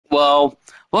Well,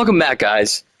 welcome back,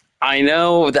 guys. I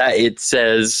know that it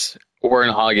says we're in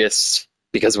August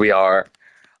because we are,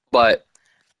 but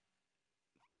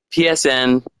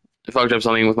PSN fucked up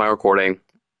something with my recording,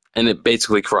 and it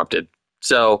basically corrupted.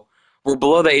 So we're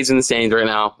below the A's in the standings right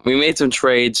now. We made some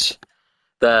trades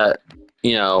that,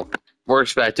 were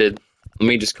expected. Let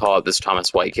me just call it this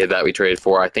Thomas White kid that we traded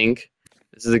for, I think.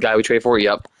 This is the guy we traded for?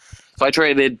 Yep. So I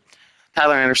traded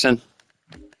Tyler Anderson.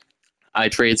 I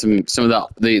traded some of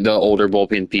the older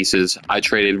bullpen pieces. I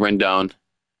traded Rendon.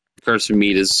 Curtis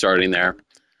Mead is starting there.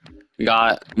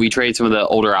 We traded some of the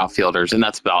older outfielders, and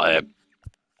that's about it.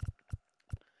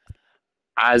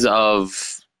 As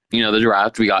of the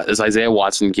draft, we got this Isaiah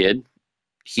Watson kid.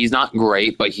 He's not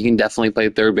great, but he can definitely play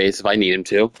third base if I need him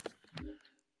to.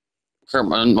 Kurt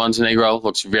Montenegro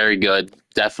looks very good.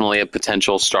 Definitely a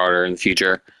potential starter in the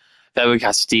future. Fabio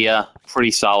Castilla,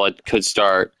 pretty solid, could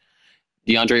start.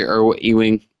 DeAndre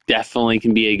Ewing definitely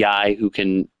can be a guy who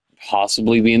can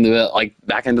possibly be in the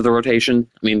back end of the rotation.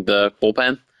 The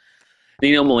bullpen.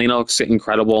 Nino Molina looks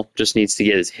incredible. Just needs to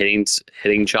get his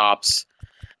hitting chops.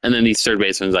 And then these third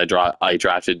basemen I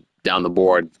drafted down the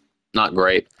board, not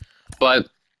great. But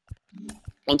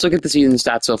let's look at the season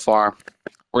stats so far.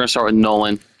 We're gonna start with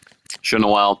Nolan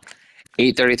Noel,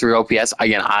 833 OPS.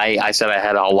 Again, I said I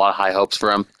had a lot of high hopes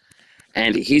for him,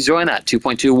 and he's doing that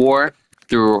 2.2 WAR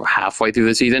through halfway through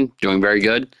the season, doing very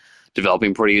good,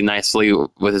 developing pretty nicely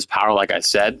with his power, like I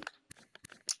said.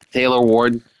 Taylor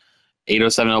Ward,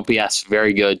 807 OPS,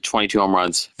 very good, 22 home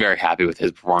runs, very happy with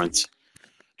his performance.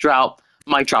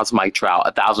 Mike Trout's Mike Trout,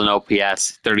 1,000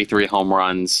 OPS, 33 home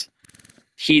runs.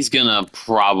 He's gonna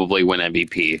probably win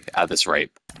MVP at this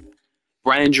rate.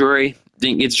 Brandon Drury,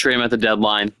 didn't get to trade him at the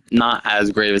deadline. Not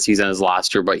as great of a season as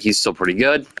last year, but he's still pretty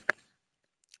good.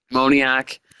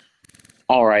 Moniak,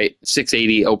 all right,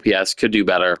 680 OPS, could do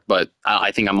better, but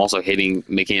I think I'm also making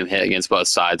him hit against both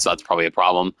sides, so that's probably a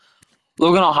problem.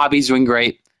 Logan O'Hoppy's doing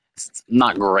great.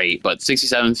 Not great, but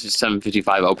 67 to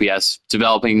 755 OPS,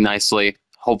 developing nicely.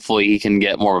 Hopefully he can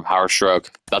get more of a power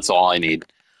stroke. That's all I need.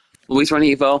 Luis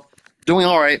Rengifo, doing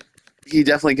all right. He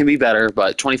definitely can be better,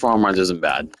 but 24 home runs isn't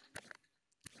bad.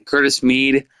 Curtis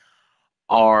Mead,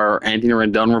 our Anthony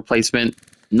Rendon replacement,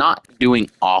 not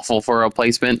doing awful for a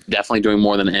replacement. Definitely doing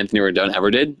more than Anthony Rendon ever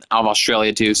did. Out of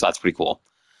Australia, too, so that's pretty cool.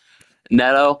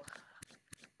 Neto,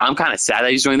 I'm kind of sad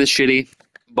that he's doing this shitty,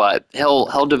 but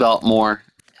he'll develop more.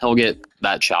 He'll get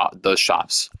those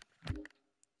chops.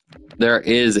 There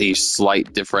is a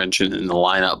slight differentiation in the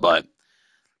lineup, but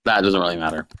that doesn't really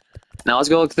matter. Now let's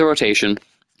go look at the rotation.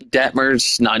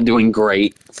 Detmer's not doing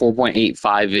great.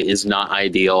 4.85 is not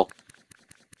ideal.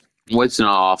 Wood's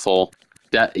not awful.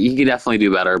 He can definitely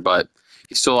do better, but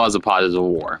he still has a positive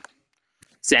WAR.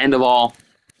 Sandoval,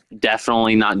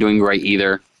 definitely not doing great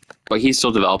either, but he's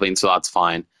still developing, so that's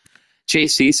fine.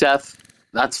 Chase Seth,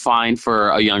 that's fine for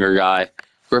a younger guy.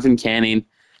 Griffin Canning,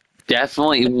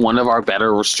 definitely one of our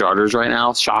better starters right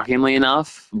now, shockingly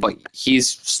enough, but he's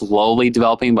slowly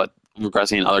developing, but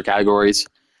regressing in other categories.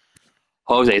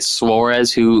 Jose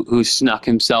Suarez, who snuck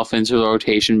himself into the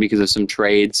rotation because of some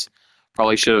trades.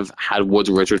 Probably should have had Woods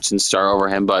Richardson start over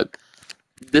him, but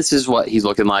this is what he's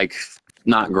looking like.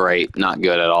 Not great, not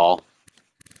good at all.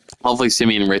 Hopefully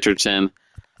Simeon Richardson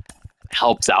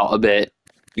helps out a bit.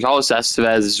 Carlos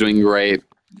Estevez is doing great.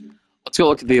 Let's go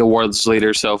look at the awards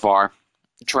leaders so far.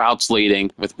 Trout's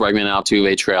leading with Bregman and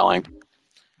Altuve trailing.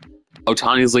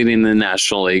 Ohtani's leading in the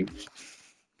National League.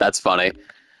 That's funny.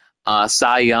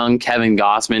 Cy Young, Kevin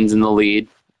Gossman's in the lead.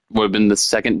 Would have been the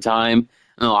second time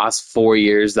in the last 4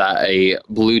 years that a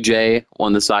Blue Jay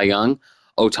won the Cy Young.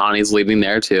 Ohtani's leading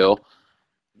there too.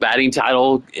 Batting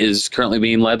title is currently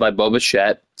being led by Bo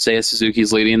Bichette. Seiya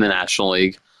Suzuki's leading in the National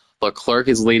League. Leclerc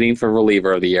is leading for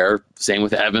reliever of the year. Same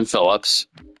with Evan Phillips.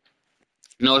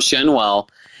 Noah Shenwell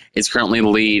is currently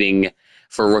leading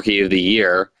for Rookie of the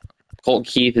Year. Colt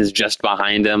Keith is just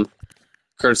behind him.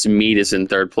 Curtis Mead is in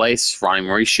third place. Ronnie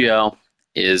Mauricio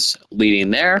is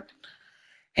leading there.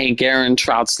 Hank Aaron,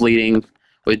 Trout's leading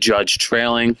with Judge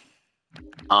trailing.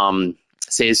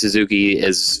 Seiya Suzuki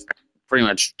is pretty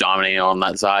much dominating on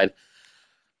that side.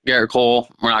 Garrett Cole,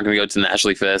 we're not going to go to the National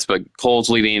League for this, but Cole's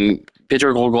leading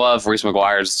pitcher, Gold Glove. Reese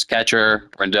McGuire's catcher.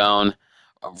 Rendon,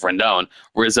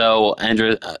 Rizzo,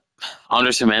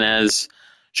 Andres Jimenez,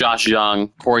 Josh Young,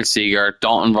 Corey Seager,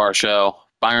 Dalton Varsho,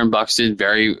 Byron Buxton,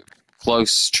 very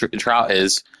close. Trout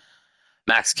is.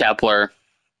 Max Kepler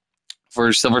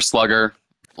for Silver Slugger.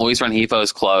 Luis Rengifo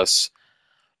is close,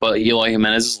 but Eloy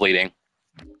Jimenez is leading.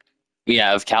 We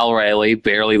have Cal Raleigh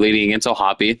barely leading against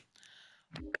O'Hoppy.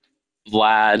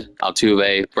 Vlad,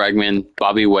 Altuve, Bregman,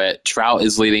 Bobby Witt. Trout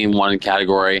is leading one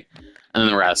category. and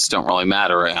then the rest don't really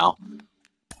matter right now.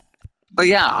 But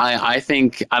yeah, I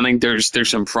think there's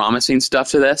some promising stuff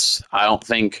to this. I don't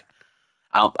think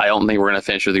we're gonna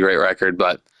finish with a great record,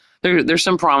 but there's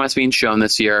some promise being shown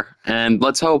this year, and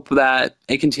let's hope that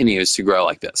it continues to grow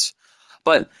like this.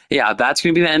 But yeah, that's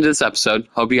gonna be the end of this episode.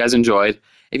 Hope you guys enjoyed.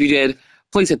 If you did,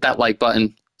 please hit that like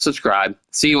button, subscribe,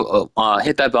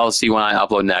 hit that bell to see when I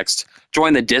upload next.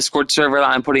 Join the Discord server that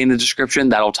I'm putting in the description.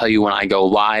 That'll tell you when I go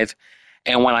live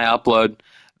and when I upload.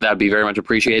 That'd be very much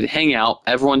appreciated. Hang out.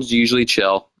 Everyone's usually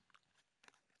chill.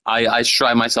 I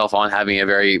strive myself on having a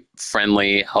very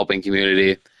friendly, helping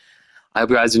community. I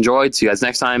hope you guys enjoyed. See you guys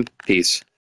next time. Peace.